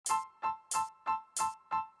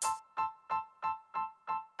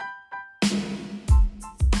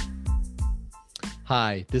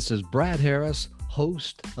Hi, this is Brad Harris,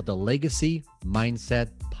 host of the Legacy Mindset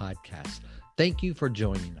Podcast. Thank you for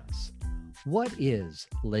joining us. What is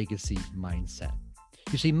legacy mindset?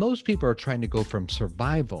 You see, most people are trying to go from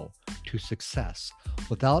survival to success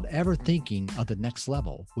without ever thinking of the next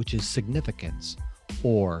level, which is significance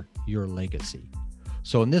or your legacy.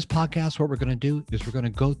 So in this podcast, what we're going to do is we're going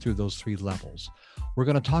to go through those three levels. We're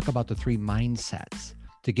going to talk about the three mindsets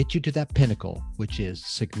to get you to that pinnacle, which is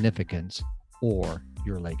significance or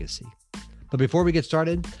your legacy. But before we get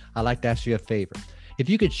started, I'd like to ask you a favor. If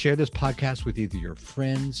you could share this podcast with either your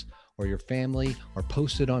friends or your family or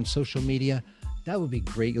post it on social media, that would be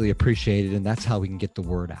greatly appreciated. And that's how we can get the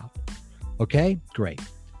word out. Okay, great.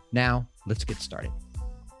 Now let's get started.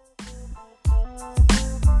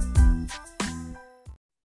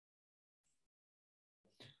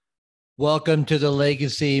 Welcome to the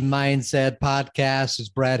Legacy Mindset Podcast. It's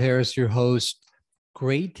Brad Harris, your host.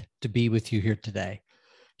 Great to be with you here today.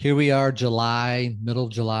 Here we are, July, middle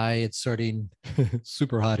of July. It's starting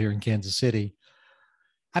super hot here in Kansas City.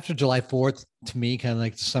 After July 4th, to me, kind of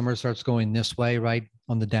like the summer starts going this way, right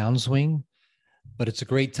on the downswing. But it's a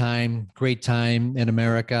great time in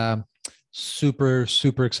America. Super,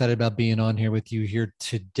 super excited about being on here with you here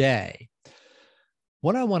today.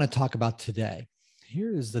 What I want to talk about today,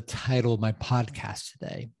 here is the title of my podcast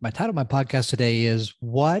today. My title of my podcast today is,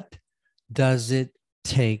 What Does It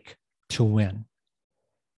Take to Win?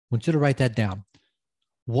 I want you to write that down.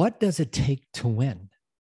 What does it take to win?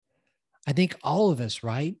 I think all of us,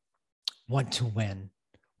 right, want to win.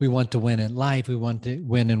 We want to win in life. We want to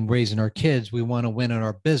win in raising our kids. We want to win in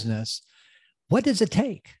our business. What does it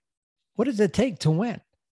take? What does it take to win?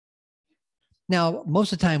 Now,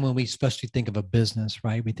 most of the time when we especially think of a business,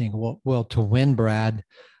 right, we think, well, to win, Brad,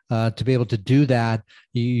 to be able to do that,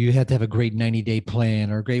 you have to have a great 90-day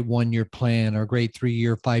plan or a great 1-year plan or a great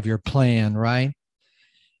 3-year, 5-year plan, right?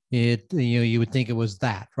 You would think it was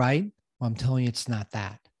that, right? Well, I'm telling you, it's not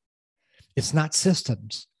that. It's not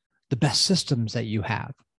systems, the best systems that you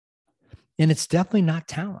have. And it's definitely not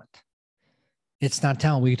talent. It's not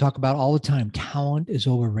talent. We talk about all the time, talent is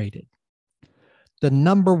overrated. The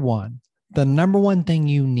number one thing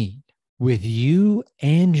you need with you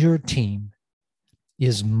and your team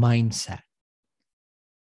is mindset.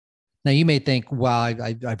 Now, you may think, well,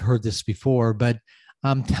 I've heard this before, but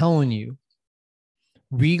I'm telling you,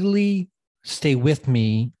 really stay with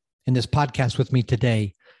me in this podcast with me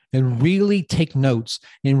today and really take notes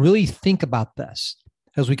and really think about this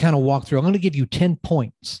as we kind of walk through. I'm going to give you 10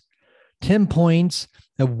 points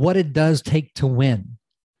of what it does take to win.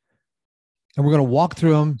 And we're going to walk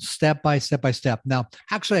through them step by step. Now,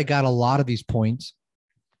 actually, I got a lot of these points.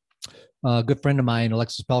 A good friend of mine,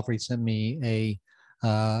 Alexis Pelfrey, sent me a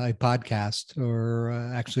podcast or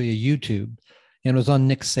actually a YouTube, and it was on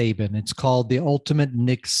Nick Saban. It's called The Ultimate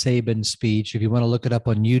Nick Saban Speech. If you want to look it up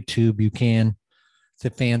on YouTube, you can. It's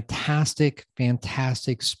a fantastic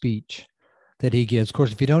speech that he gives. Of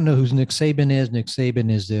course, if you don't know who Nick Saban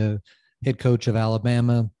is the head coach of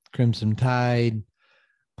Alabama, Crimson Tide,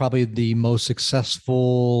 probably the most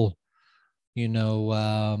successful,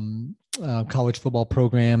 college football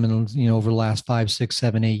program and, over the last 5, 6,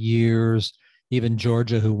 7, 8 years. Even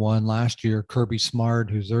Georgia, who won last year, Kirby Smart,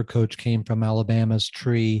 who's their coach, came from Alabama's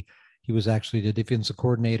tree. He was actually the defensive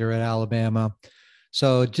coordinator at Alabama.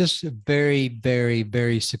 So just a very, very,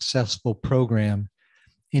 very successful program.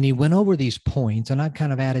 And he went over these points, and I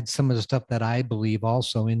kind of added some of the stuff that I believe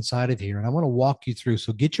also inside of here. And I want to walk you through.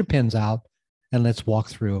 So get your pens out and let's walk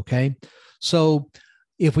through, okay? So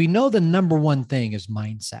if we know the number one thing is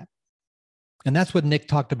mindset, and that's what Nick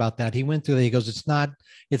talked about that. He went through that. He goes, it's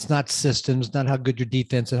not systems, not how good your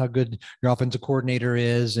defense and how good your offensive coordinator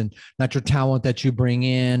is, and not your talent that you bring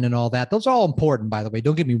in and all that. Those are all important, by the way.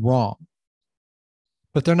 Don't get me wrong.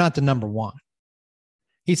 But they're not the number one.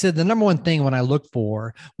 He said the number one thing what I look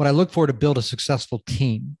for to build a successful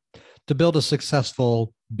team, to build a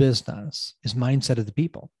successful business is mindset of the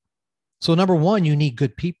people. So number one, you need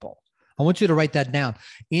good people. I want you to write that down.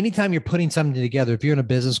 Anytime you're putting something together, if you're in a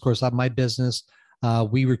business, of course, my business,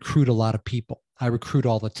 we recruit a lot of people. I recruit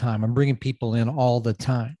all the time. I'm bringing people in all the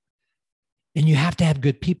time. And you have to have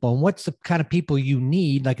good people. And what's the kind of people you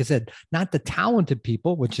need? Like I said, not the talented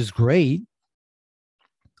people, which is great,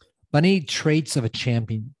 but I need traits of a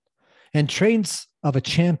champion. And traits of a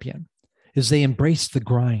champion is they embrace the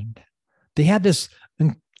grind. They have this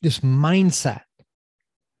mindset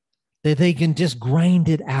that they can just grind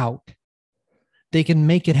it out. They can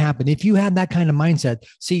make it happen. If you have that kind of mindset,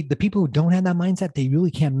 see, the people who don't have that mindset, they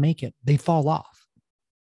really can't make it. They fall off.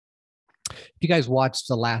 If you guys watched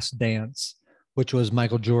The Last Dance, which was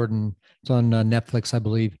Michael Jordan, it's on Netflix, I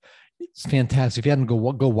believe. It's fantastic. If you haven't,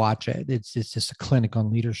 go watch it. It's just a clinic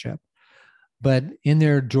on leadership. But in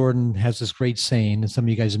there, Jordan has this great saying, and some of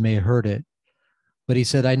you guys may have heard it. But he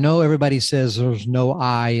said, I know everybody says there's no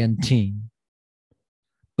I in team,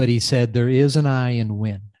 but he said there is an I in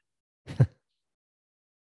win.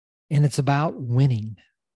 And it's about winning.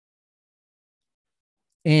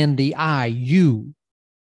 And the I, you,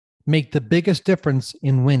 make the biggest difference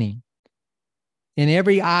in winning. And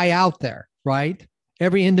every I out there, right?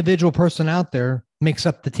 Every individual person out there makes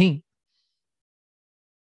up the team.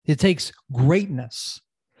 It takes greatness.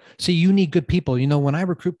 See, you need good people. You know, when I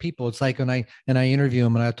recruit people, it's like when I interview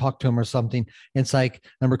them and I talk to them or something, it's like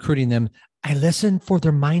I'm recruiting them. I listen for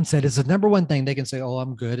their mindset. It's the number one thing. They can say, oh,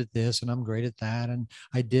 I'm good at this and I'm great at that. And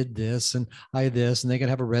I did this and I this, and they can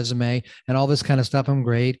have a resume and all this kind of stuff. I'm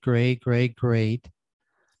great, great, great, great.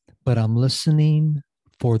 But I'm listening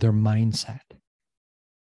for their mindset.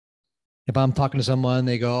 If I'm talking to someone,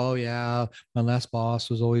 they go, oh yeah, my last boss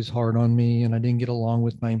was always hard on me and I didn't get along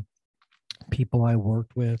with my people I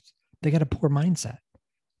worked with. They got a poor mindset.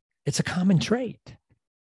 It's a common trait.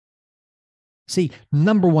 See,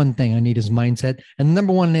 number one thing I need is mindset. And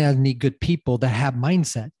number one thing I need good people that have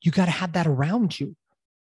mindset. You got to have that around you.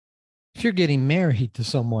 If you're getting married to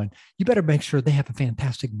someone, you better make sure they have a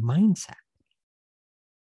fantastic mindset.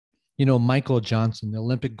 You know, Michael Johnson, the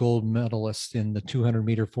Olympic gold medalist in the 200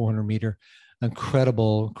 meter, 400 meter,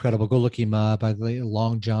 incredible. Go look him up. I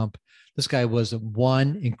long jump. This guy was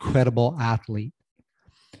one incredible athlete.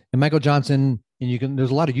 And Michael Johnson, and there's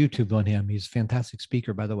a lot of YouTube on him. He's a fantastic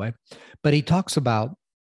speaker, by the way. But he talks about,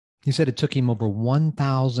 he said it took him over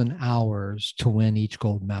 1,000 hours to win each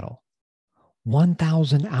gold medal.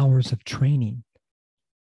 1,000 hours of training.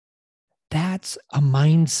 That's a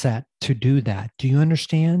mindset to do that. Do you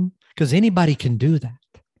understand? Because anybody can do that.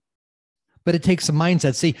 But it takes a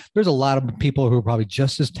mindset. See, there's a lot of people who are probably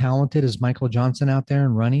just as talented as Michael Johnson out there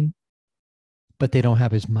and running, but they don't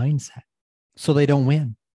have his mindset. So they don't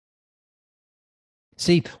win.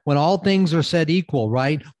 See, when all things are said equal,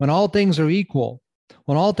 right? When all things are equal,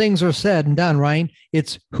 when all things are said and done, right?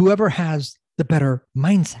 It's whoever has the better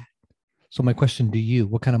mindset. So my question to you,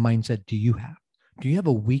 what kind of mindset do you have? Do you have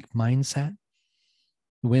a weak mindset?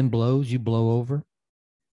 The wind blows, you blow over.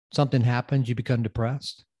 Something happens, you become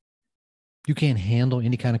depressed. You can't handle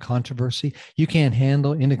any kind of controversy. You can't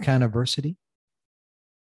handle any kind of adversity.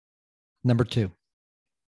 Number two,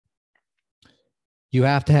 you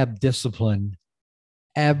have to have discipline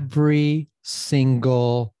every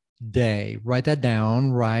single day. Write that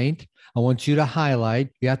down, right? I want you to highlight.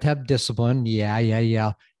 You have to have discipline.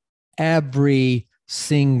 Yeah. Every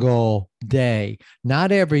single day,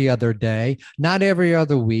 not every other day, not every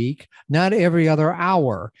other week, not every other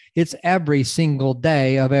hour. It's every single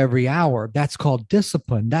day of every hour. That's called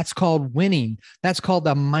discipline. That's called winning. That's called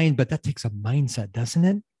the mind, but that takes a mindset, doesn't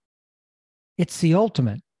it? It's the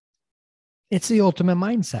ultimate. It's the ultimate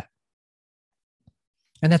mindset.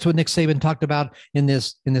 And that's what Nick Saban talked about in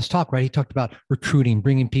this talk, right? He talked about recruiting,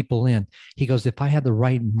 bringing people in. He goes, if I had the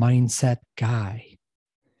right mindset guy,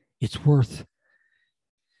 it's worth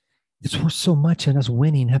so much in us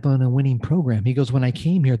winning, having a winning program. He goes, when I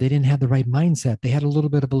came here, they didn't have the right mindset. They had a little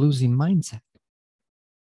bit of a losing mindset.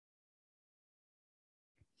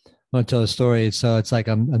 I want to tell a story. So it's like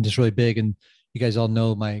I'm just really big, and you guys all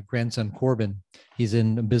know my grandson Corbin. He's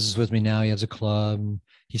in business with me now. He has a club.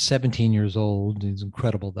 He's 17 years old. He's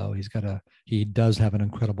incredible, though. He does have an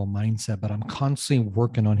incredible mindset, but I'm constantly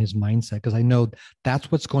working on his mindset because I know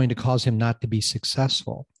that's what's going to cause him not to be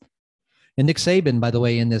successful. And Nick Saban, by the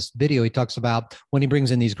way, in this video, he talks about when he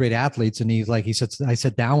brings in these great athletes, and I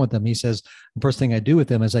sit down with them. He says, the first thing I do with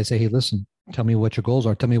them is I say, hey, listen, tell me what your goals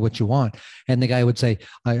are. Tell me what you want. And the guy would say,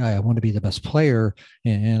 I want to be the best player,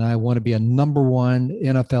 and I want to be a number one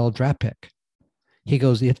NFL draft pick. He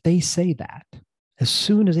goes, if they say that, as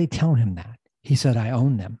soon as they tell him that, he said, I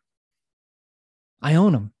own them. I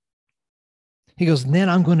own them. He goes, then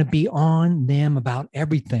I'm going to be on them about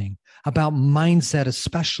everything, about mindset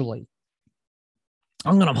especially.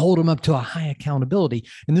 I'm going to hold him up to a high accountability.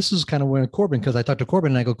 And this is kind of where Corbin, because I talked to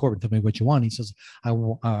Corbin and I go, Corbin, tell me what you want. He says, I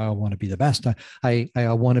want to be the best. I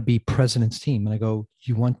want to be president's team. And I go,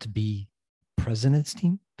 you want to be president's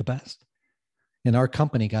team, the best? In our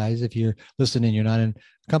company, guys, if you're listening, you're not in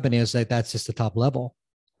a company, it's like, that's just the top level.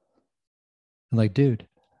 I'm like, dude,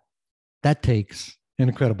 that takes an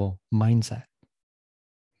incredible mindset.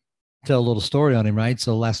 Tell a little story on him, right?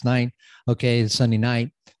 So last night, okay, Sunday night,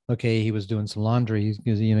 okay, he was doing some laundry.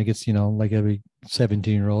 He gets, like every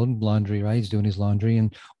 17-year-old laundry, right? He's doing his laundry.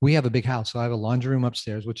 And we have a big house. So I have a laundry room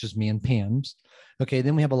upstairs, which is me and Pam's. Okay,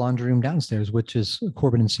 then we have a laundry room downstairs, which is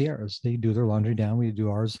Corbin and Sierra's. They do their laundry down. We do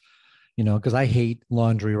ours because I hate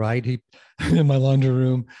laundry, right? In my laundry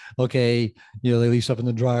room, okay, they leave stuff in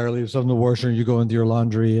the dryer, leave stuff in the washer, and you go into your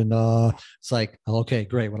laundry, and it's like, okay,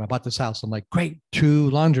 great. When I bought this house, I'm like, great, 2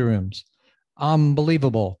 laundry rooms,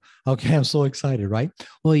 unbelievable. Okay, I'm so excited, right?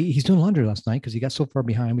 Well, he's doing laundry last night because he got so far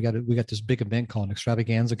behind. We got this big event called an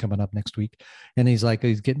Extravaganza coming up next week, and he's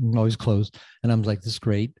getting all his clothes, and I'm like, this is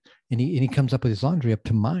great, and he comes up with his laundry up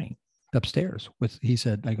to mine upstairs. He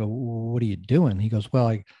said, I go, what are you doing? He goes, well,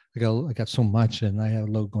 I got so much, and I have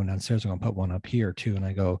a load going downstairs. I'm gonna put one up here too. And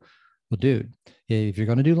I go, well, dude, if you're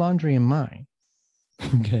gonna do laundry in mine,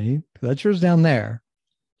 okay, that's yours down there.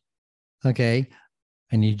 Okay,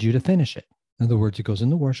 I need you to finish it. In other words, it goes in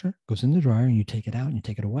the washer, goes in the dryer, and you take it out and you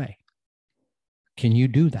take it away. Can you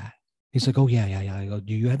do that? He's like, oh, yeah. I go,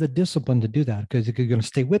 do you have the discipline to do that? Because you're going to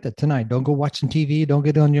stay with it tonight. Don't go watching TV. Don't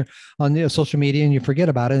get on the social media and you forget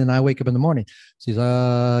about it. And I wake up in the morning. So he's,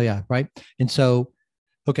 yeah, right. And so,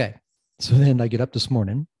 okay. So then I get up this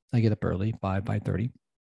morning. I get up early, 5:30.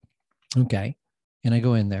 Okay. And I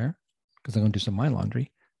go in there because I'm going to do some of my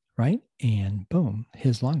laundry, right? And boom,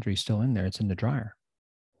 his laundry's still in there. It's in the dryer.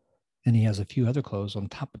 And he has a few other clothes on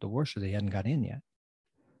top of the washer that he hadn't got in yet.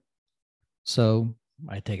 So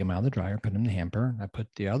I take them out of the dryer, put them in the hamper. I put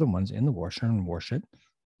the other ones in the washer and wash it.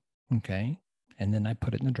 Okay. And then I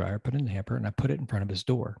put it in the dryer, put it in the hamper, and I put it in front of his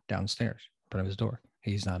door downstairs, in front of his door.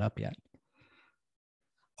 He's not up yet.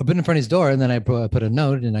 I put it in front of his door, and then I put a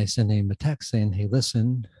note and I send him a text saying, hey,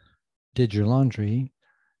 listen, did your laundry.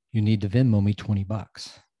 You need to Venmo me $20.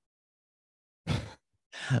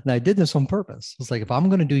 And I did this on purpose. It's like, if I'm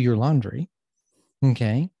going to do your laundry,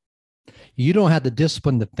 okay, you don't have the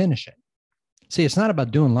discipline to finish it. See, it's not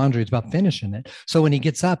about doing laundry. It's about finishing it. So when he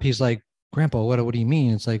gets up, he's like, Grandpa, what do you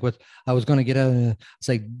mean? It's like, what I was going to get out. It's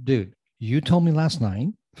like, dude, you told me last night,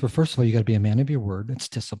 first of all, you got to be a man of your word. It's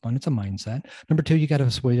discipline. It's a mindset. Number 2, you got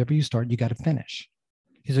to, whatever you start, you got to finish.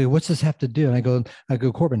 He's like, what's this have to do? And I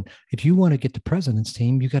go, Corbin, if you want to get the president's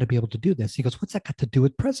team, you got to be able to do this. He goes, what's that got to do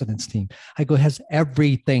with president's team? I go, it has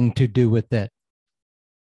everything to do with it.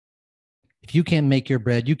 If you can't make your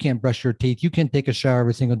bread, you can't brush your teeth, you can't take a shower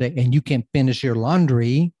every single day, and you can't finish your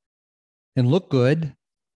laundry and look good,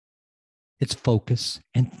 it's focus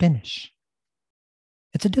and finish.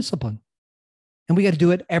 It's a discipline. And we got to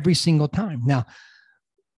do it every single time. Now,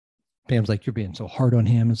 Pam's like, you're being so hard on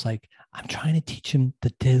him. It's like, I'm trying to teach him the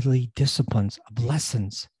daily disciplines of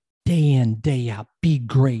lessons, day in, day out. Be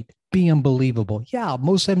great, be unbelievable. Yeah,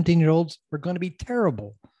 most 17-year-olds are going to be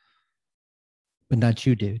terrible. But not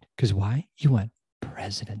you, dude. Because why? You want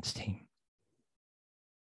president's team.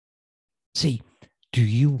 See, what do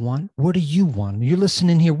you want? You're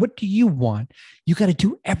listening here. What do you want? You got to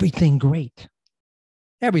do everything great.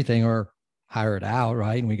 Everything, or hire it out,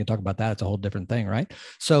 right? And we can talk about that. It's a whole different thing, right?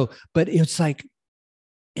 So, but it's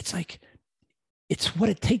what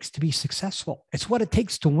it takes to be successful. It's what it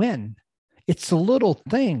takes to win. It's the little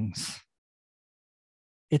things.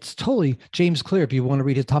 It's totally James Clear. If you want to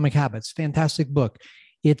read Atomic Habits, fantastic book.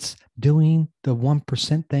 It's doing the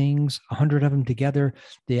 1% things, 100 of them together.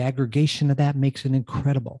 The aggregation of that makes it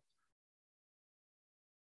incredible.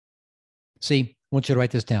 See, I want you to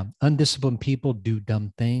write this down. Undisciplined people do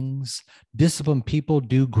dumb things. Disciplined people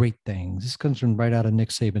do great things. This comes from right out of Nick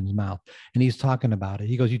Saban's mouth. And he's talking about it.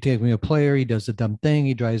 He goes, you take me a player, he does a dumb thing.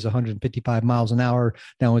 He drives 155 miles an hour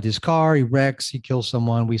down with his car. He wrecks, he kills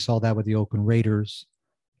someone. We saw that with the Oakland Raiders.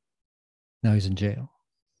 Now he's in jail.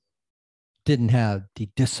 Didn't have the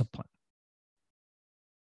discipline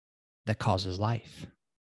that causes life,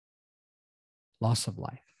 loss of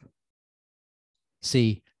life.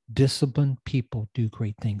 See, disciplined people do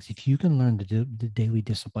great things. If you can learn the daily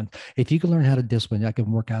discipline, if you can learn how to discipline, I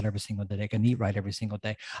can work out every single day. I can eat right every single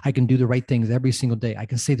day. I can do the right things every single day. I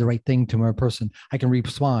can say the right thing to my person. I can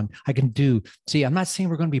respond. I can do. See, I'm not saying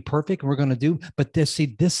we're going to be perfect and we're going to do, but this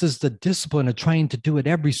is the discipline of trying to do it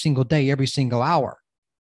every single day, every single hour.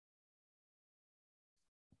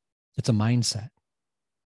 It's a mindset.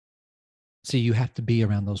 See, you have to be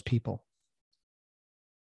around those people.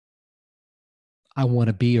 I want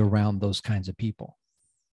to be around those kinds of people.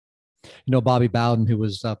 You know, Bobby Bowden, who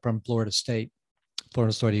was from Florida State,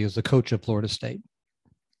 he was the coach of Florida State.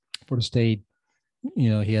 Florida State, you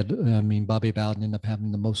know, Bobby Bowden ended up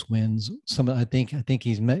having the most wins. I think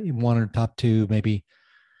he's one or top 2, maybe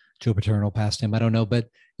Joe Paterno passed him. I don't know. But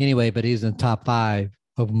anyway, he's in the top 5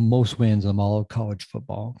 of most wins in all of college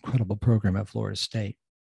football. Incredible program at Florida State.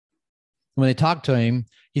 When they talked to him,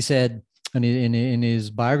 he said, and in his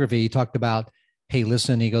biography, he talked about, hey,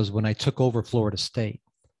 listen, he goes, when I took over Florida State,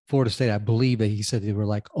 I believe that he said they were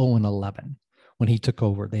like 0-11 when he took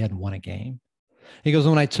over. They hadn't won a game. He goes,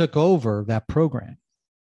 when I took over that program,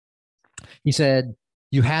 He said,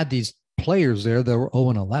 you had these players there that were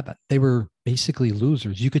 0-11. They were basically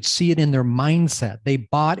losers. You could see it in their mindset. They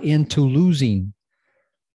bought into losing.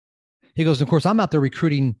 He goes, of course, I'm out there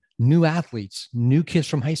recruiting new athletes, new kids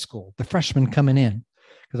from high school, the freshmen coming in,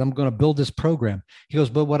 because I'm going to build this program. He goes,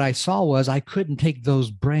 but what I saw was I couldn't take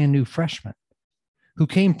those brand new freshmen who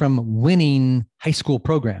came from winning high school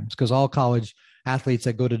programs, because all college athletes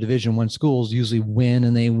that go to Division I schools usually win,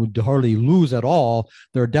 and they would hardly lose at all.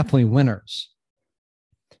 They're definitely winners.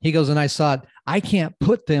 He goes, and I thought, I can't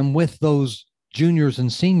put them with those juniors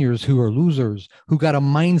and seniors who are losers, who got a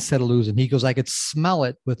mindset of losing. He goes, I could smell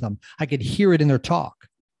it with them. I could hear it in their talk.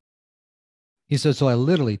 He said, so I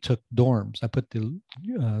literally took dorms. I put the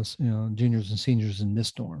juniors and seniors in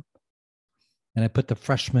this dorm. And I put the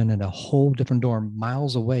freshmen in a whole different dorm,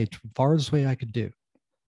 miles away, farthest away I could do.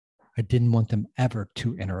 I didn't want them ever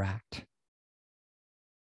to interact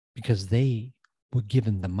because they were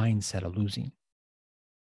given the mindset of losing.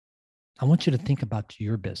 I want you to think about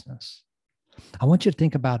your business. I want you to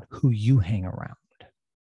think about who you hang around.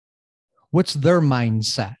 What's their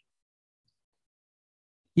mindset?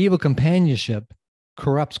 Evil companionship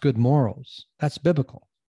corrupts good morals. That's biblical.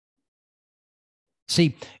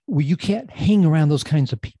 See, you can't hang around those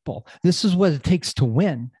kinds of people. This is what it takes to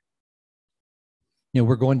win.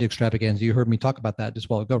 We're going to extravaganza. You heard me talk about that just a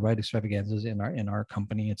while ago, right? Extravaganzas in our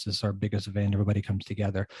company. It's just our biggest event. Everybody comes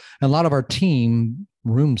together. And a lot of our team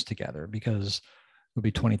rooms together because there'll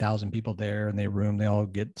be 20,000 people there, and they all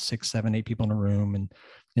get 6, 7, 8 people in a room.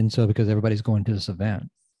 And so because everybody's going to this event.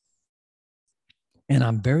 And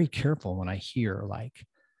I'm very careful when I hear like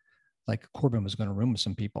Corbin was going to room with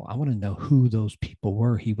some people. I want to know who those people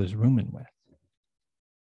were he was rooming with.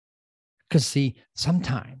 Because see,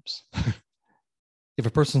 sometimes if a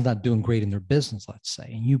person's not doing great in their business, let's say,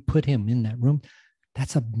 and you put him in that room,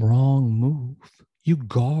 that's a wrong move. You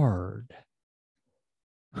guard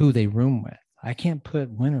who they room with. I can't put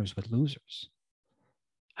winners with losers.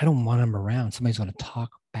 I don't want them around. Somebody's going to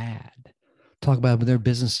talk bad. Talk about their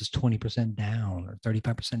business is 20% down or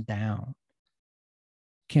 35% down.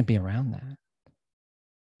 Can't be around that.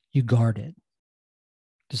 You guard it,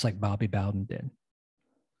 just like Bobby Bowden did.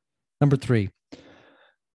 Number 3,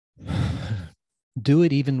 do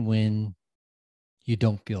it even when you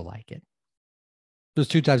don't feel like it. There's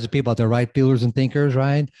 2 types of people out there, right? Feelers and thinkers,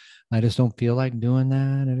 right? I just don't feel like doing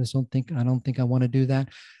that. I don't think I want to do that.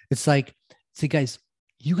 It's like, see, guys,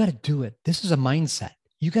 you got to do it. This is a mindset.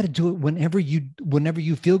 You got to do it whenever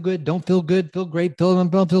you feel good, don't feel good, feel great,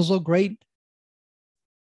 feel so great.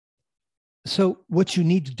 So what you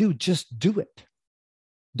need to do, just do it.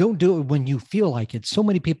 Don't do it when you feel like it. So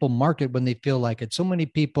many people market when they feel like it. So many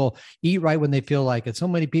people eat right when they feel like it. So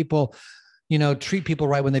many people, treat people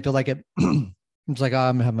right when they feel like it. It's like, oh,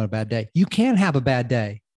 I'm having a bad day. You can't have a bad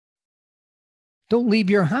day. Don't leave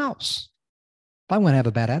your house. If I'm going to have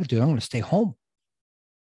a bad attitude, I'm going to stay home.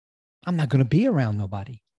 I'm not going to be around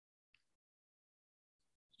nobody.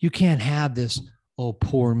 You can't have this, oh,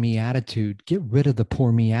 poor me attitude. Get rid of the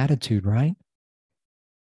poor me attitude, right?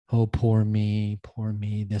 Oh, poor me,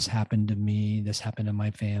 this happened to me, this happened to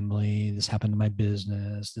my family, this happened to my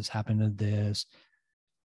business, this happened to this.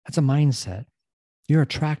 That's a mindset. You're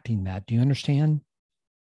attracting that. Do you understand?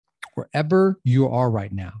 Wherever you are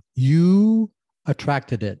right now, you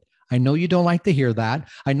attracted it. I know you don't like to hear that.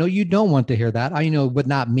 I know you don't want to hear that. I know, but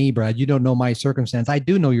not me, Brad. You don't know my circumstance. I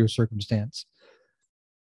do know your circumstance.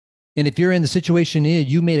 And if you're in the situation,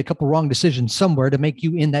 you made a couple wrong decisions somewhere to make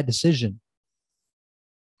you in that decision.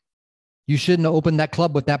 You shouldn't have opened that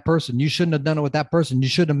club with that person. You shouldn't have done it with that person. You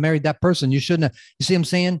shouldn't have married that person. You see what I'm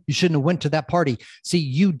saying? You shouldn't have went to that party. See,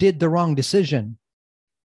 you did the wrong decision.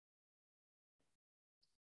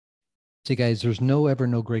 See, guys, there's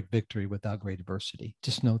no great victory without great adversity.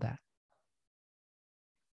 Just know that.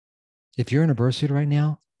 If you're in adversity right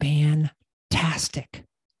now, fantastic.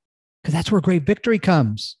 Because that's where great victory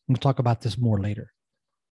comes. We'll talk about this more later.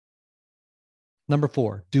 Number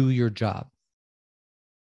 4, do your job.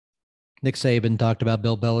 Nick Saban talked about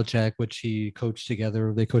Bill Belichick, which he coached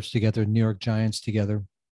together. They coached together, New York Giants together.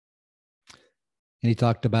 And he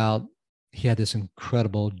talked about, he had this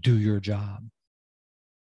incredible do your job.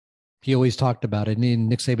 He always talked about it. And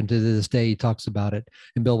Nick Saban to this day, he talks about it.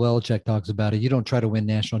 And Bill Belichick talks about it. You don't try to win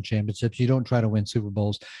national championships. You don't try to win Super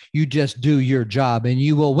Bowls. You just do your job and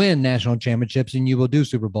you will win national championships and you will do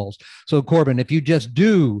Super Bowls. So Corbin, if you just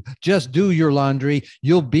do your laundry,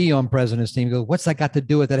 you'll be on President's team. You go, what's that got to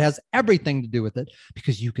do with it? It has everything to do with it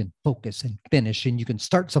because you can focus and finish and you can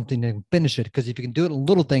start something and finish it. Because if you can do it in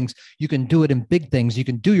little things, you can do it in big things. You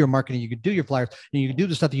can do your marketing, you can do your flyers, and you can do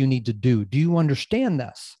the stuff that you need to do. Do you understand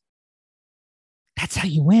this? That's how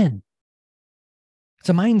you win. It's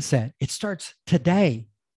a mindset. It starts today.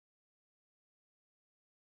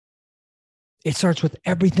 It starts with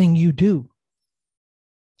everything you do.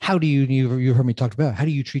 How do you heard me talk about, how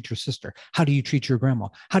do you treat your sister? How do you treat your grandma?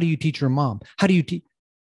 How do you teach your mom? How do you teach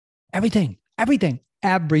everything?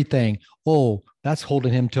 Oh, that's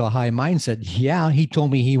holding him to a high mindset. Yeah, he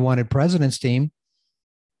told me he wanted president's team.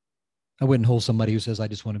 I wouldn't hold somebody who says, I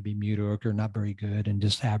just want to be mediocre, not very good, and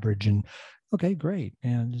just average. And okay, great.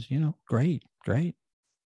 And,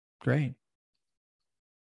 great.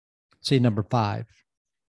 See, number 5,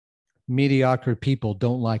 mediocre people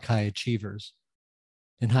don't like high achievers,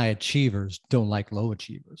 and high achievers don't like low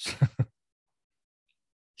achievers.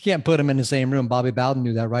 You can't put them in the same room. Bobby Bowden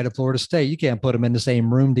knew that, right, at Florida State. You can't put them in the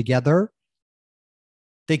same room together.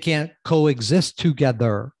 They can't coexist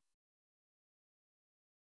together.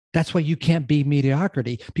 That's why you can't be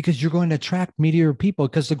mediocrity, because you're going to attract mediocre people,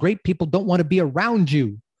 because the great people don't want to be around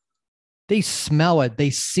you. They smell it. They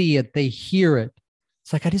see it. They hear it.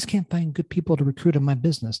 It's like, I just can't find good people to recruit in my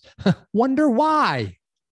business. Wonder why?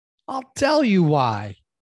 I'll tell you why.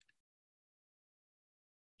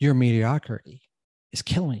 Your mediocrity is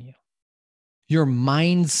killing you. Your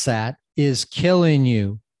mindset is killing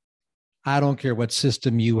you. I don't care what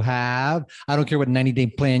system you have. I don't care what 90-day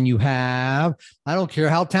plan you have. I don't care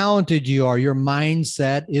how talented you are. Your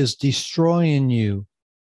mindset is destroying you.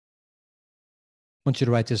 I want you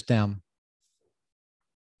to write this down.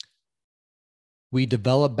 We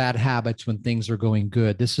develop bad habits when things are going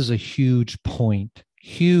good. This is a huge point.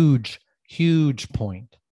 Huge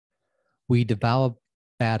point. We develop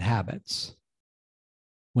bad habits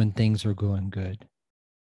when things are going good.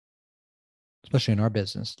 Especially in our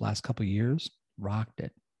business, last couple of years, rocked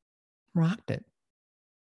it.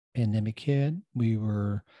 Pandemic hit, we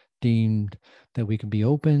were deemed that we could be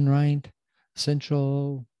open, right?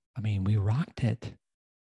 Essential. I mean, we rocked it.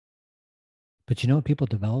 But you know what people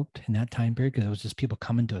developed in that time period? Because it was just people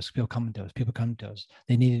coming to us.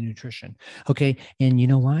 They needed nutrition. Okay. And you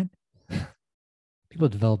know what? People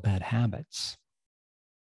develop bad habits.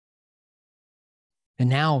 And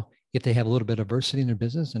now, if they have a little bit of adversity in their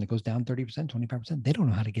business and it goes down 30%, 25%, they don't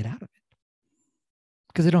know how to get out of it,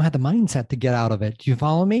 because they don't have the mindset to get out of it. Do you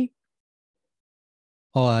follow me?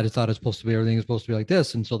 Oh, I just thought it's supposed to be, everything is supposed to be like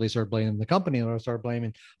this. And so they start blaming the company, they'll start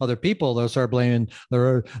blaming other people, they'll start blaming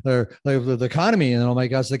the economy, and oh my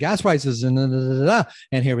gosh, the gas prices, and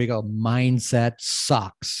and here we go. Mindset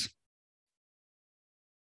sucks.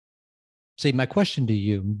 See, my question to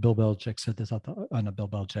you, Bill Belichick said this, not Bill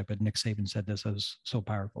Belichick, but Nick Saban said this. It was so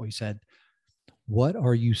powerful. He said, what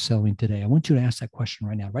are you selling today? I want you to ask that question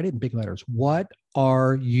right now. Write it in big letters. What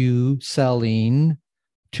are you selling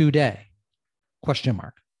today? Question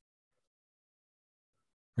mark.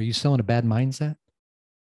 Are you selling a bad mindset?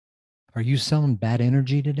 Are you selling bad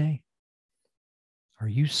energy today? Are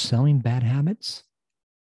you selling bad habits?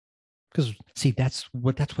 Because see, that's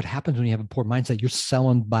what happens when you have a poor mindset. You're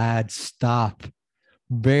selling bad stuff,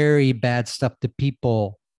 very bad stuff to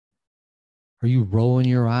people. Are you rolling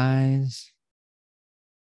your eyes?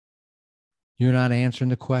 You're not answering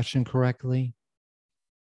the question correctly.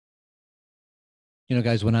 You know,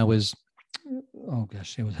 guys, when I was, it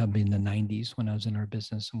was in the 90s when I was in our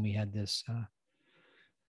business, and we had this,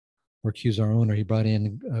 Mark Hughes, our owner, he brought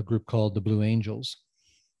in a group called the Blue Angels.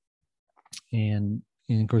 And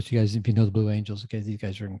of course, you guys, if you know the Blue Angels, okay, these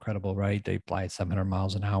guys are incredible, right? They fly at 700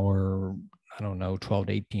 miles an hour, 12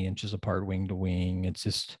 to 18 inches apart, wing to wing. It's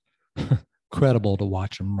just incredible to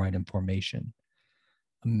watch them ride in formation.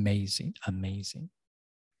 Amazing.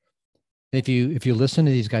 If you listen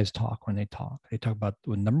to these guys talk, when they talk about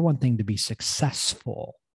the number one thing to be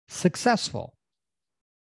successful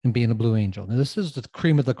in being a Blue Angel. Now, this is the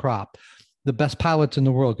cream of the crop. The best pilots in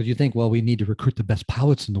the world, because you think, well, we need to recruit the best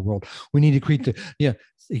pilots in the world. We need to create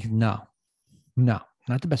no, not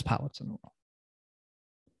the best pilots in the world.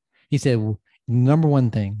 He said, well, number one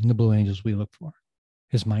thing in the Blue Angels we look for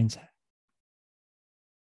is mindset.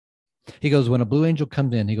 He goes, when a Blue Angel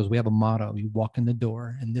comes in, he goes, we have a motto. You walk in the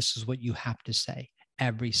door, and this is what you have to say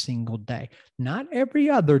every single day. Not every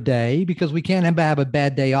other day, because we can't have a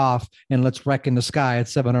bad day off and let's wreck in the sky at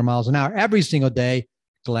 700 miles an hour. Every single day,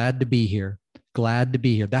 glad to be here. Glad to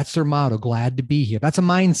be here. That's their motto. Glad to be here. That's a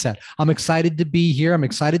mindset. I'm excited to be here. I'm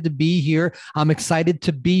excited to be here. I'm excited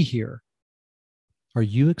to be here. Are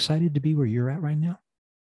you excited to be where you're at right now?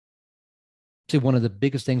 See, one of the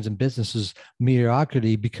biggest things in business is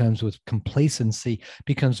mediocrity becomes with complacency,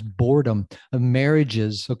 becomes boredom of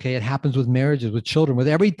marriages. Okay. It happens with marriages, with children, with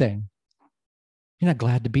everything. You're not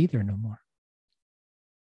glad to be there no more.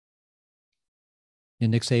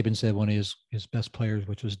 And Nick Saban said one of his best players,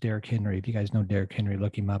 which was Derrick Henry. If you guys know Derrick Henry,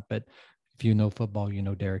 look him up. But If you know football, you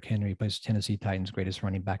know Derrick Henry plays Tennessee Titans' greatest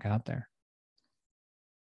running back out there.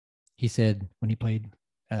 He said when he played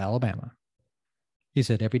at Alabama, he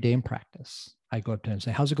said every day in practice, I go up to him and say,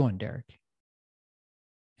 "How's it going, Derrick?"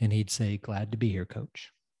 And he'd say, "Glad to be here,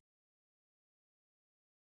 coach.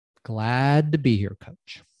 Glad to be here,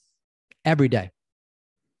 coach." Every day.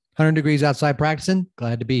 100 degrees outside practicing.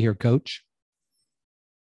 Glad to be here, coach.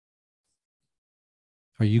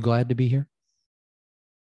 Are you glad to be here?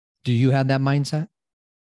 Do you have that mindset?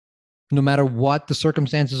 No matter what the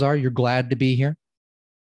circumstances are, you're glad to be here.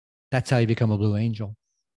 That's how you become a Blue Angel.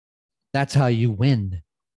 That's how you win.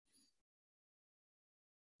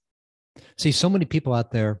 See, so many people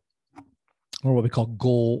out there are what we call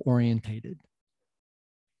goal orientated.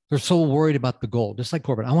 They're so worried about the goal, just like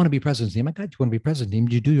Corbett. I want to be president team. My God, you want to be president team?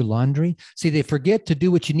 Do you do your laundry? See, they forget to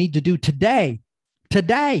do what you need to do today.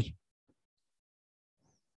 Today.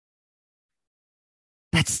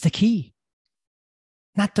 That's the key.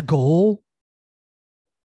 Not the goal.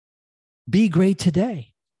 Be great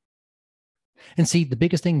today. And see, the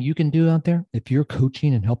biggest thing you can do out there, if you're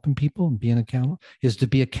coaching and helping people and being accountable, is to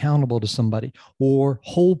be accountable to somebody or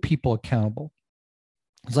hold people accountable.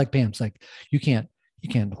 It's like Pam's like, you can't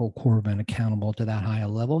hold Corbin accountable to that high a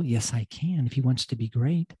level. Yes, I can if he wants to be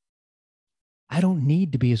great. I don't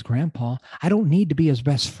need to be his grandpa. I don't need to be his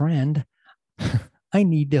best friend.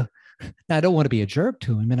 I don't want to be a jerk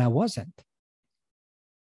to him, and I wasn't.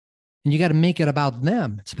 And you got to make it about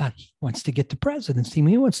them. It's about he wants to get to presidency.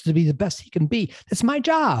 He wants to be the best he can be. That's my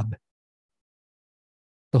job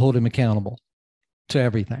to hold him accountable to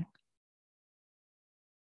everything.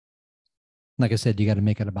 Like I said, you got to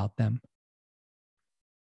make it about them.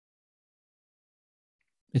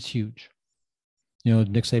 It's huge. You know,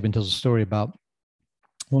 Nick Saban tells a story about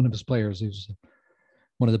one of his players. He was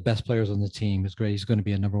one of the best players on the team. He's great. He's going to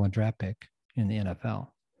be a number 1 draft pick in the NFL.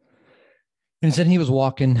 And he said he was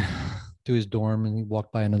walking to his dorm and he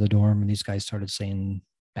walked by another dorm and these guys started saying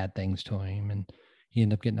bad things to him. And he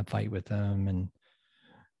ended up getting a fight with them and,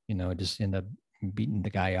 you know, just ended up beating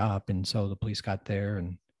the guy up. And so the police got there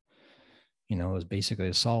and, you know, it was basically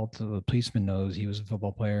assault. So the policeman knows he was a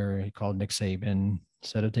football player. He called Nick Saban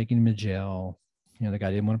instead of taking him to jail. You know, the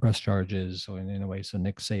guy didn't want to press charges. So anyway, so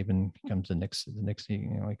Nick Saban comes to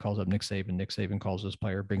he calls up Nick Saban. Nick Saban calls this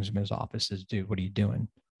player, brings him in his office, says, "Dude, what are you doing?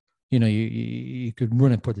 You know, you could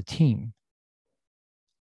run it for the team.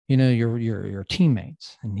 You know, your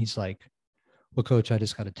teammates." And he's like, "Well, coach, I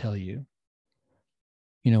just got to tell you,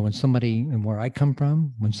 you know, when somebody, and where I come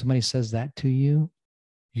from, when somebody says that to you,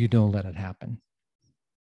 you don't let it happen."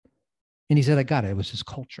 And he said, "I got it. It was his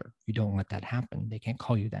culture. You don't let that happen. They can't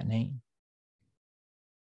call you that name."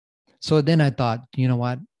 So then I thought, you know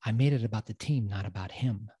what? I made it about the team, not about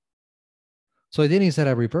him. So then he said,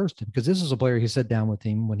 I reversed it because this is a player he sat down with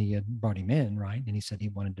him when he had brought him in, right? And he said he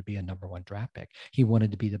wanted to be a number 1 draft pick. He wanted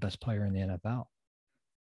to be the best player in the NFL.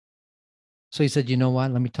 So he said, you know what?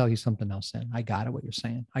 Let me tell you something else then. I got it, what you're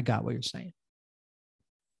saying. I got what you're saying.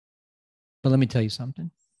 But let me tell you something.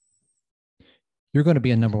 You're going to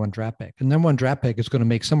be a number 1 draft pick. A number 1 draft pick is going to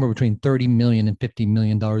make somewhere between $30 million and $50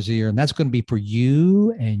 million a year. And that's going to be for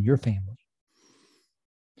you and your family.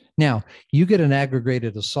 Now, you get an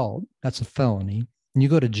aggravated assault, that's a felony, and you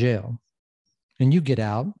go to jail and you get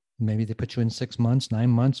out. Maybe they put you in 6 months, 9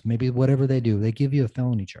 months, maybe whatever they do. They give you a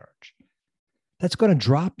felony charge. That's going to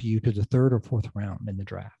drop you to the 3rd or 4th round in the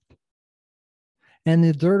draft. And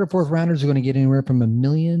the 3rd or 4th rounders are going to get anywhere from $1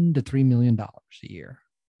 million to $3 million a year.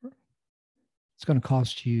 It's going to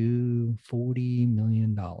cost you $40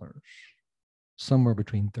 million, somewhere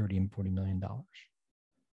between $30 and $40 million.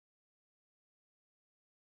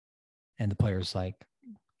 And the player's like,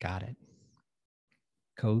 got it.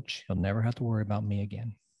 Coach, you'll never have to worry about me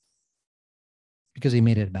again. Because he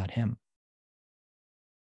made it about him.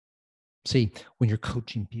 See, when you're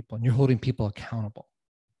coaching people and you're holding people accountable,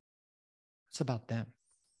 it's about them.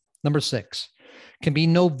 Number 6, can be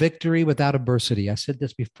no victory without adversity. I said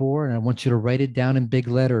this before, and I want you to write it down in big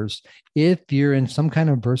letters. If you're in some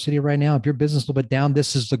kind of adversity right now, if your business is a little bit down,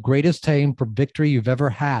 this is the greatest time for victory you've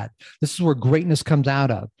ever had. This is where greatness comes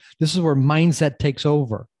out of. This is where mindset takes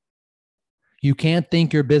over. You can't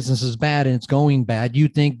think your business is bad and it's going bad. You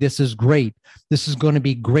think this is great. This is going to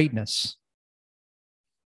be greatness.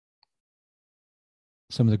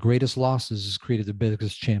 Some of the greatest losses has created the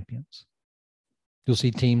biggest champions. You'll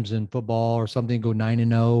see teams in football or something go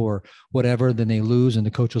 9-0 or whatever, then they lose and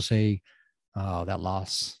the coach will say, oh, that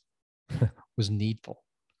loss was needful.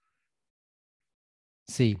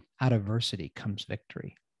 See, out of adversity comes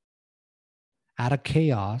victory. Out of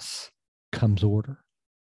chaos comes order.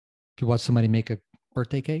 If you watch somebody make a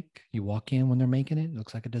birthday cake. You walk in when they're making it. It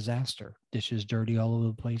looks like a disaster. Dishes dirty all over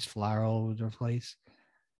the place, flour all over the place.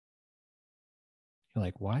 You're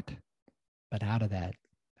like, what? But out of that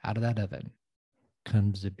oven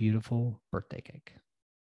comes the beautiful birthday cake.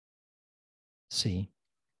 See,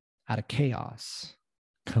 out of chaos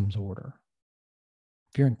comes order.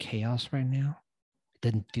 If you're in chaos right now, it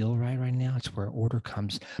doesn't feel right now, it's where order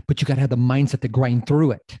comes. But you got to have the mindset to grind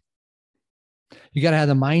through it. You got to have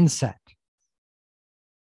the mindset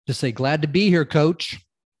to say, glad to be here, coach.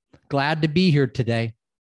 Glad to be here today.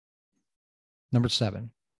 Number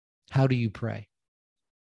 7, how do you pray?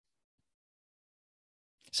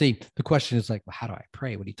 See, the question is like, well, how do I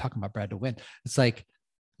pray? What are you talking about, Brad, to win? It's like,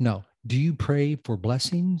 no. Do you pray for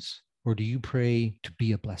blessings or do you pray to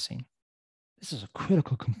be a blessing? This is a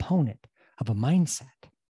critical component of a mindset.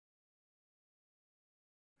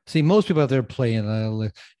 See, most people out there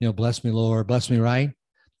playing, bless me, Lord, bless me, right?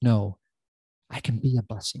 No, I can be a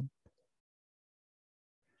blessing.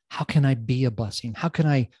 How can I be a blessing? How can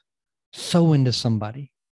I sow into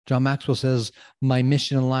somebody? John Maxwell says, my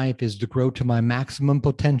mission in life is to grow to my maximum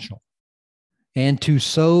potential and to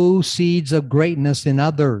sow seeds of greatness in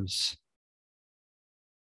others.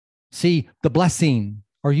 See, the blessing.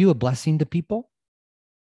 Are you a blessing to people?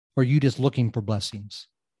 Or are you just looking for blessings?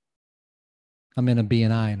 I'm in a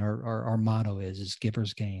BNI, and our motto is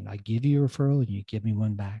givers gain. I give you a referral and you give me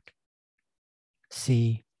one back.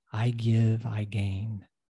 See, I give, I gain.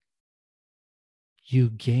 You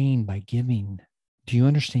gain by giving. Do you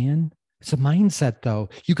understand? It's a mindset, though.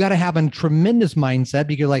 You got to have a tremendous mindset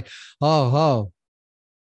because you're like, oh.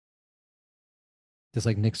 Just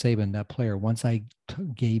like Nick Saban, that player, once I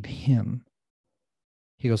gave him,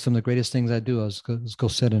 he goes, some of the greatest things I do is go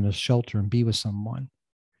sit in a shelter and be with someone.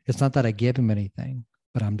 It's not that I give him anything,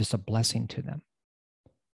 but I'm just a blessing to them.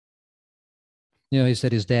 He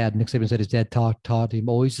said Nick Saban said his dad taught him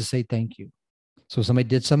always to say thank you. So if somebody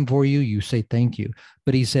did something for you, you say thank you.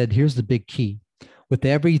 But he said, here's the big key. With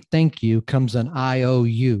every thank you comes an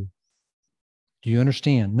IOU. Do you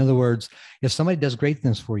understand? In other words, if somebody does great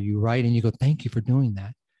things for you, right, and you go, thank you for doing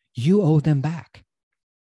that, you owe them back.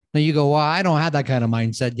 Now you go, well, I don't have that kind of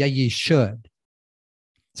mindset. Yeah, you should.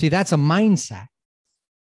 See, that's a mindset.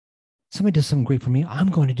 Somebody does something great for me, I'm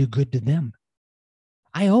going to do good to them.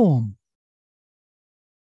 I owe them.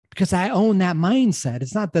 Because I own that mindset.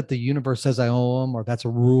 It's not that the universe says I owe them or that's a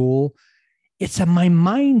rule. It's my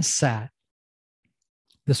mindset.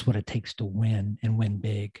 This is what it takes to win and win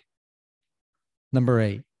big. Number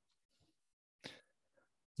 8.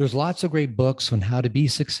 There's lots of great books on how to be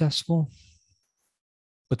successful,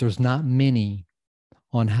 but there's not many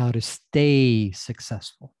on how to stay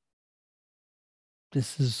successful.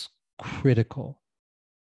 This is critical.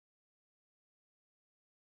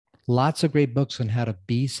 Lots of great books on how to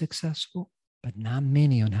be successful, but not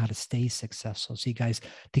many on how to stay successful. See, guys,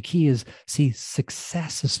 the key is,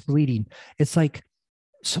 success is fleeting. It's like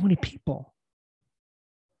so many people.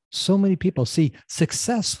 See,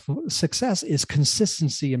 success is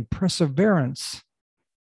consistency and perseverance.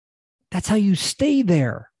 That's how you stay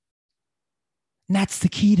there. And that's the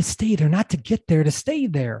key to stay there, not to get there, to stay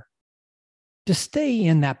there, to stay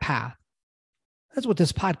in that path. That's what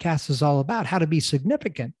this podcast is all about, how to be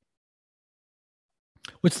significant.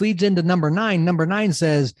 Which leads into number 9. Number 9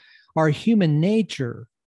 says, our human nature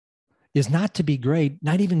is not to be great,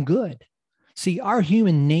 not even good. See, our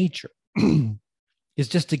human nature is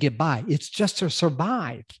just to get by. It's just to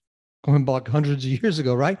survive. Going back hundreds of years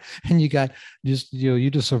ago, right? And you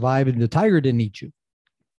just survived and the tiger didn't eat you.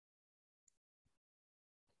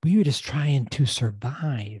 We were just trying to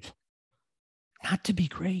survive, not to be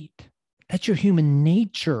great. That's your human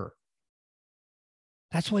nature.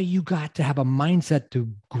 That's why you got to have a mindset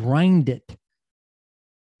to grind it,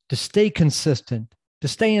 to stay consistent, to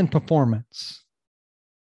stay in performance.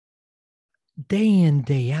 Day in,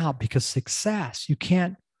 day out, because success, you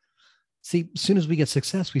can't see, as soon as we get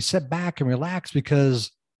success, we sit back and relax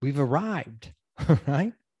because we've arrived,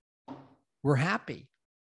 right? We're happy.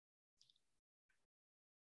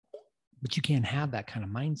 But you can't have that kind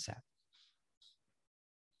of mindset.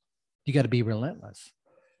 You got to be relentless.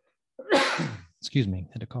 Excuse me,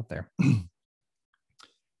 had a cough there. If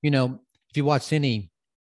you watch any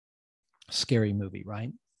scary movie,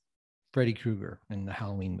 right? Freddy Krueger in the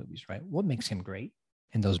Halloween movies, right? What makes him great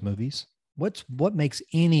in those movies? What makes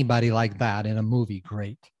anybody like that in a movie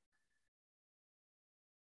great?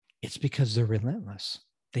 It's because they're relentless.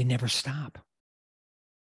 They never stop.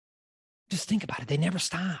 Just think about it. They never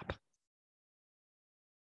stop.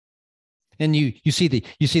 And you see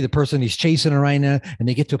the person he's chasing right now, and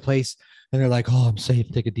they get to a place and they're like, oh, I'm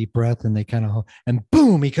safe. Take a deep breath. And they kind of, and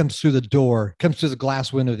boom, he comes through the door, comes through the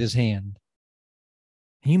glass window with his hand.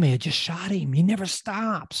 And you may have just shot him. He never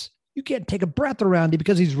stops. You can't take a breath around him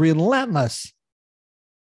because he's relentless.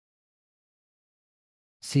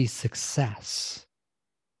 See, success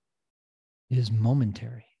is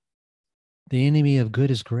momentary. The enemy of good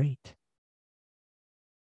is great.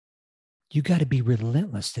 You got to be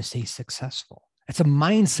relentless to stay successful. It's a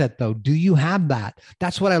mindset, though. Do you have that?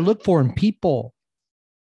 That's what I look for in people.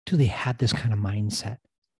 Do they have this kind of mindset?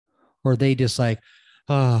 Or are they just like,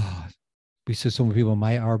 oh, we see so many people in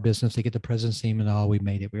our business, they get the president's name and, oh, we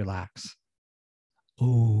made it, relax.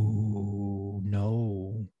 Oh,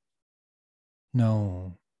 no.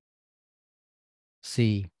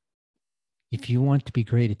 See, if you want to be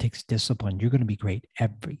great, it takes discipline. You're going to be great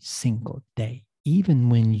every single day. Even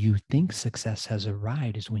when you think success has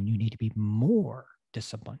arrived is when you need to be more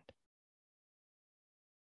disciplined.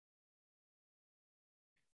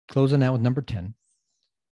 Closing out with number 10.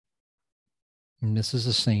 And this is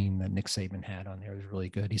a saying that Nick Saban had on there. It was really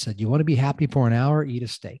good. He said, you want to be happy for an hour, eat a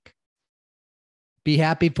steak. Be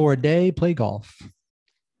happy for a day, play golf.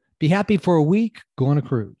 Be happy for a week, go on a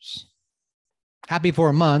cruise. Happy for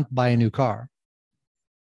a month, buy a new car.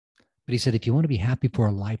 But he said, if you want to be happy for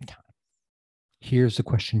a lifetime, here's the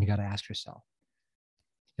question you got to ask yourself.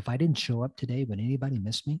 If I didn't show up today, would anybody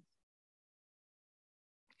miss me?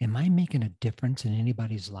 Am I making a difference in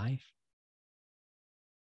anybody's life?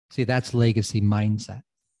 See, that's legacy mindset.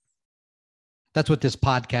 That's what this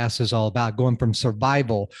podcast is all about, going from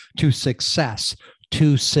survival to success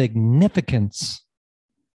to significance.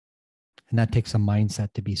 And that takes a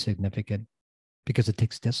mindset to be significant because it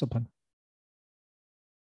takes discipline.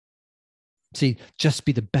 See, just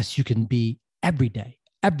be the best you can be every day,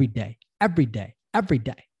 every day, every day, every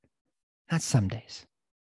day. Not some days.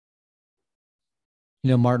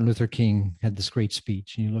 You know, Martin Luther King had this great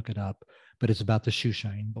speech, and you look it up, but it's about the shoe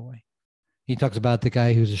shine boy. He talks about the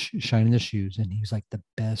guy who's shining the shoes, and he's like the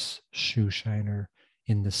best shoe shiner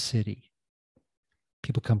in the city.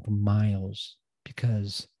 People come from miles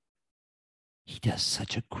because he does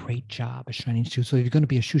such a great job of shining shoes. So if you're going to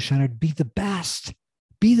be a shoe shiner, be the best.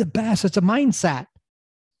 Be the best. It's a mindset.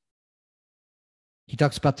 He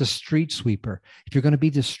talks about the street sweeper. If you're going to be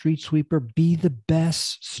the street sweeper, be the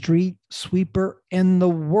best street sweeper in the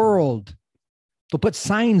world. They'll put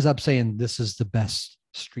signs up saying, this is the best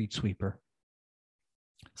street sweeper.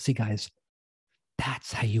 See, guys,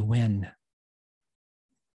 that's how you win.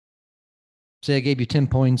 Say I gave you 10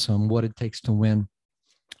 points on what it takes to win.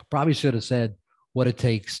 Probably should have said what it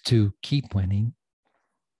takes to keep winning.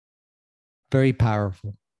 Very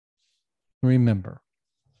powerful. Remember,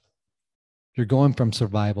 you're going from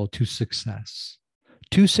survival to success,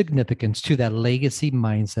 to significance, to that legacy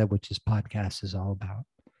mindset, which this podcast is all about.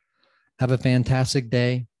 Have a fantastic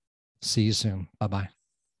day. See you soon. Bye-bye.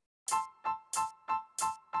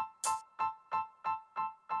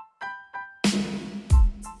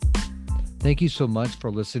 Thank you so much for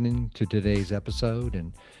listening to today's episode.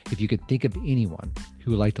 And if you could think of anyone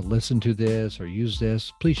who would like to listen to this or use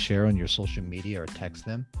this, please share on your social media or text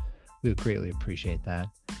them. We would greatly appreciate that.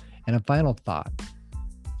 And a final thought.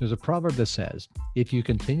 There's a proverb that says, if you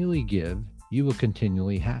continually give, you will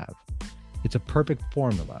continually have. It's a perfect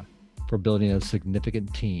formula for building a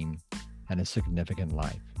significant team and a significant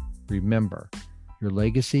life. Remember, your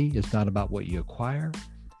legacy is not about what you acquire.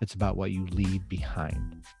 It's about what you leave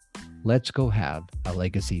behind. Let's go have a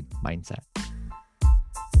legacy mindset.